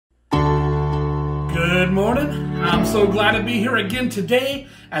Good morning. I'm so glad to be here again today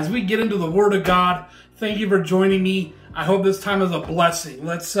as we get into the Word of God. Thank you for joining me. I hope this time is a blessing.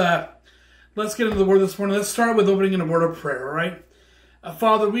 Let's get into the Word this morning. Let's start with opening in a word of prayer, all right?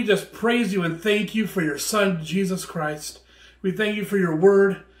 Father, we just praise you and thank you for your Son, Jesus Christ. We thank you for your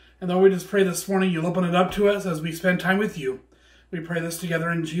Word. And Lord, we just pray this morning you'll open it up to us as we spend time with you. We pray this together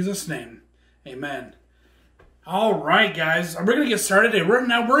in Jesus' name. Amen. All right, guys. We're going to get started today.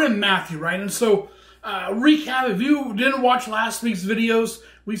 We're in Matthew, right? And so, recap, if you didn't watch last week's videos,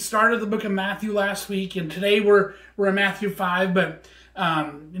 we started the book of Matthew last week, and today we're in Matthew 5, but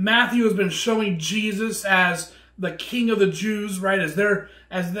Matthew has been showing Jesus as the King of the Jews, right? As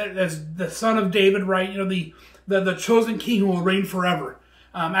the Son of David, right? You know, the chosen King who will reign forever,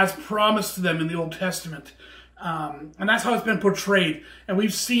 as promised to them in the Old Testament. And that's how it's been portrayed. And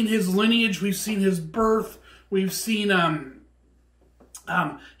we've seen his lineage, we've seen his birth, we've seen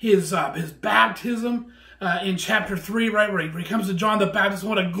his baptism in chapter 3, right, where he comes to John the Baptist.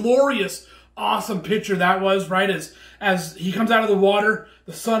 What a glorious, awesome picture that was, right? As he comes out of the water,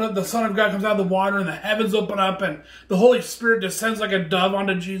 the Son of God comes out of the water, and the heavens open up, and the Holy Spirit descends like a dove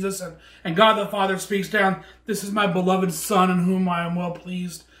onto Jesus, and God the Father speaks down, "This is my beloved Son, in whom I am well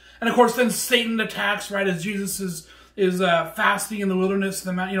pleased." And of course, then Satan attacks, right, as Jesus is fasting in the wilderness,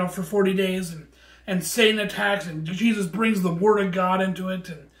 for 40 days, and Satan attacks, and Jesus brings the Word of God into it,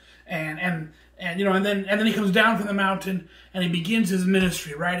 and then he comes down from the mountain and he begins his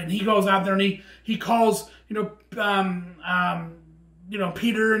ministry, right? And he goes out there and he calls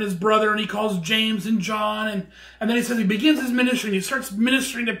Peter and his brother, and he calls James and John, and then he says he begins his ministry and he starts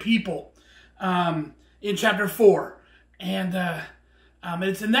ministering to people in chapter 4, and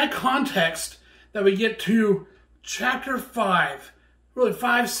it's in that context that we get to chapter 5. Really,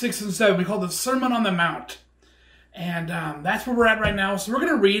 5, 6, and 7. We call it the Sermon on the Mount. And that's where we're at right now. So we're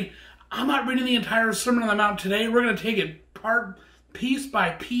going to read. I'm not reading the entire Sermon on the Mount today. We're going to take it piece by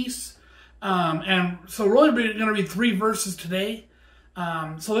piece. And so we're only going to read 3 verses today.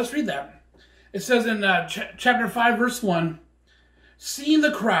 So let's read that. It says in chapter 5, verse 1, "Seeing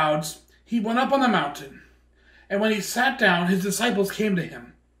the crowds, he went up on the mountain. And when he sat down, his disciples came to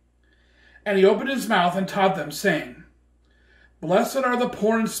him. And he opened his mouth and taught them, saying, 'Blessed are the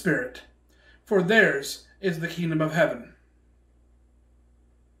poor in spirit, for theirs is the kingdom of heaven.'"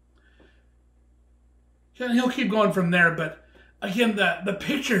 And he'll keep going from there, but again, the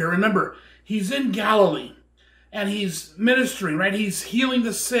picture here, remember, he's in Galilee, and he's ministering, right? He's healing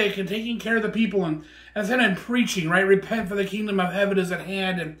the sick and taking care of the people, and then preaching, right? "Repent, for the kingdom of heaven is at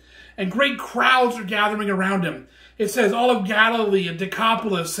hand," and great crowds are gathering around him. It says all of Galilee and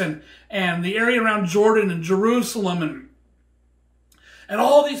Decapolis and the area around Jordan and Jerusalem, and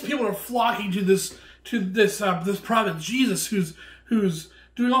all these people are flocking to this prophet Jesus, who's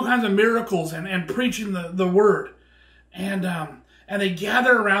doing all kinds of miracles and preaching the word, and they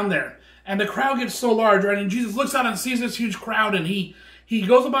gather around there, and the crowd gets so large, right? And Jesus looks out and sees this huge crowd, and he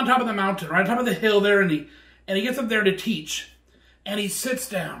goes up on top of the mountain, right, on top of the hill there, and he gets up there to teach, and he sits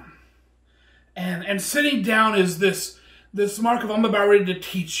down, and sitting down is this mark of, "I'm about ready to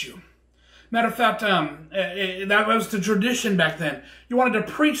teach you." Matter of fact, that was the tradition back then. You wanted to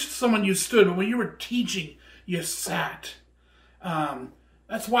preach to someone, you stood, but when you were teaching, you sat.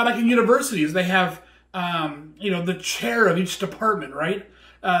 That's why, like in universities, they have, the chair of each department, right?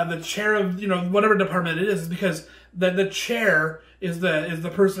 The chair of, whatever department it is because the chair is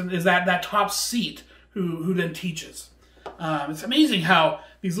the person, is that top seat who then teaches. It's amazing how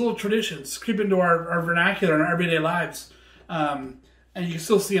these little traditions creep into our vernacular and our everyday lives. And you can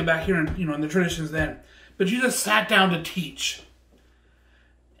still see him back here in the traditions then. But Jesus sat down to teach.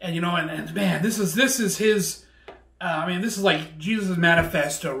 And, and man, this is his, this is like Jesus'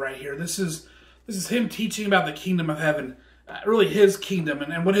 manifesto right here. This is him teaching about the kingdom of heaven. Really his kingdom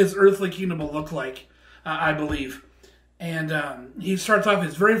and what his earthly kingdom will look like, I believe. And he starts off,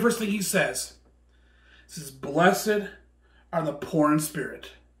 his very first thing he says, "Blessed are the poor in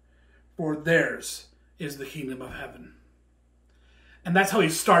spirit, for theirs is the kingdom of heaven." And that's how he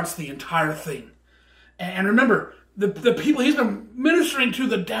starts the entire thing. And remember, the people he's been ministering to,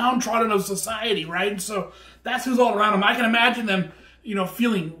 the downtrodden of society, right? And so that's who's all around him. I can imagine them,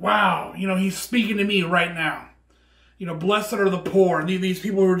 feeling, wow, he's speaking to me right now. Blessed are the poor. These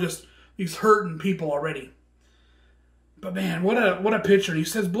people who are just these hurting people already. But man, what a picture. He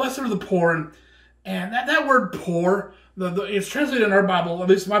says, "Blessed are the poor," and that word "poor," it's translated in our Bible, at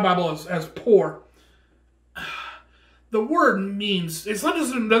least my Bible, as poor. The word means, it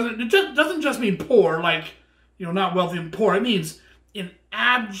doesn't just mean poor, like, not wealthy and poor. It means in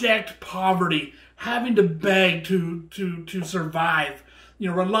abject poverty, having to beg to survive.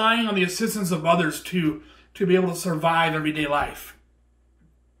 relying on the assistance of others to be able to survive everyday life.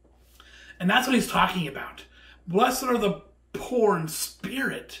 And that's what he's talking about. Blessed are the poor in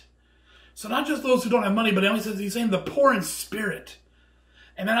spirit. So not just those who don't have money, but he's saying the poor in spirit.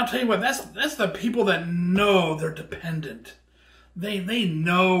 And then I'll tell you what, that's the people that know they're dependent. They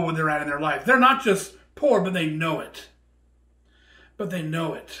know where they're at in their life. They're not just poor, but they know it.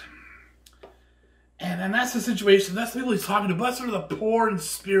 And that's the situation. That's the people he's talking to. Blessed are the poor in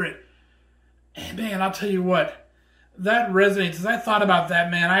spirit. And man, I'll tell you what, that resonates. As I thought about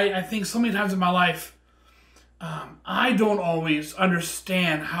that, man, I think so many times in my life, I don't always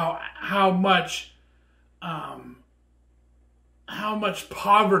understand how much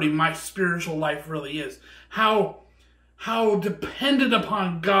poverty my spiritual life really is. How dependent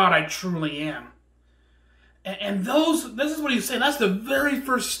upon God I truly am. And this is what he's saying. That's the very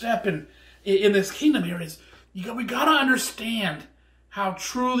first step in this kingdom here is we got to understand how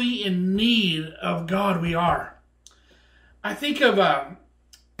truly in need of God we are. I think of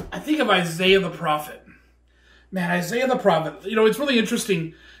Isaiah the prophet. Man, Isaiah the prophet. It's really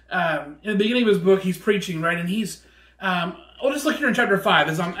interesting. In the beginning of his book, he's preaching, right? And he's I'll just look here in chapter 5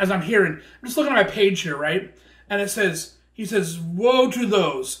 as I'm hearing. I'm just looking at my page here, right? And he says, "Woe to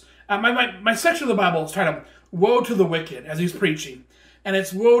those." My section of the Bible is titled "Woe to the Wicked" as he's preaching. And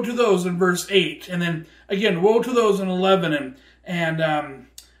it's woe to those in verse 8. And then, again, woe to those in 11. And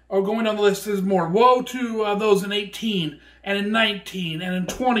going down the list, there's more. Woe to those in 18, and in 19, and in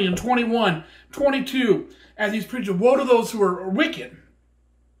 20, and 21, 22. As he's preaching, woe to those who are wicked.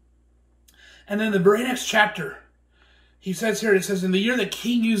 And then the very next chapter, he says, in the year that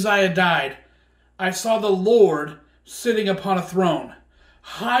King Uzziah died, I saw the Lord sitting upon a throne,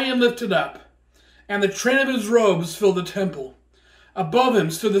 high and lifted up, and the train of his robes filled the temple. Above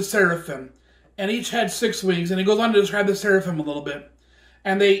him stood the seraphim, and each had 6 wings. And he goes on to describe the seraphim a little bit.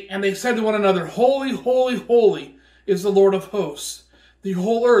 And they said to one another, "Holy, holy, holy is the Lord of hosts. The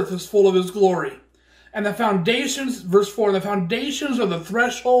whole earth is full of his glory." And the foundations, verse 4, the foundations of the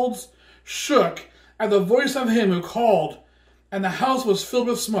thresholds shook at the voice of him who called, and the house was filled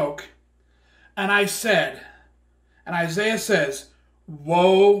with smoke. And I said, and Isaiah says,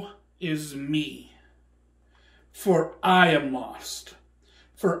 "Woe is me, for I am lost.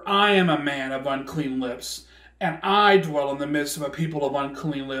 For I am a man of unclean lips, and I dwell in the midst of a people of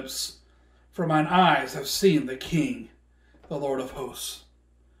unclean lips. For mine eyes have seen the King, the Lord of hosts."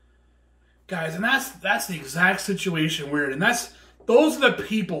 Guys, and that's the exact situation we're in. And those are the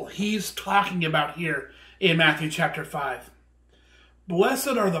people he's talking about here in Matthew chapter 5. Blessed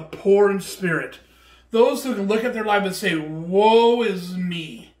are the poor in spirit, those who can look at their life and say, "Woe is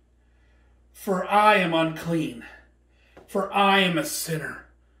me, for I am unclean, for I am a sinner."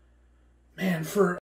 Man, for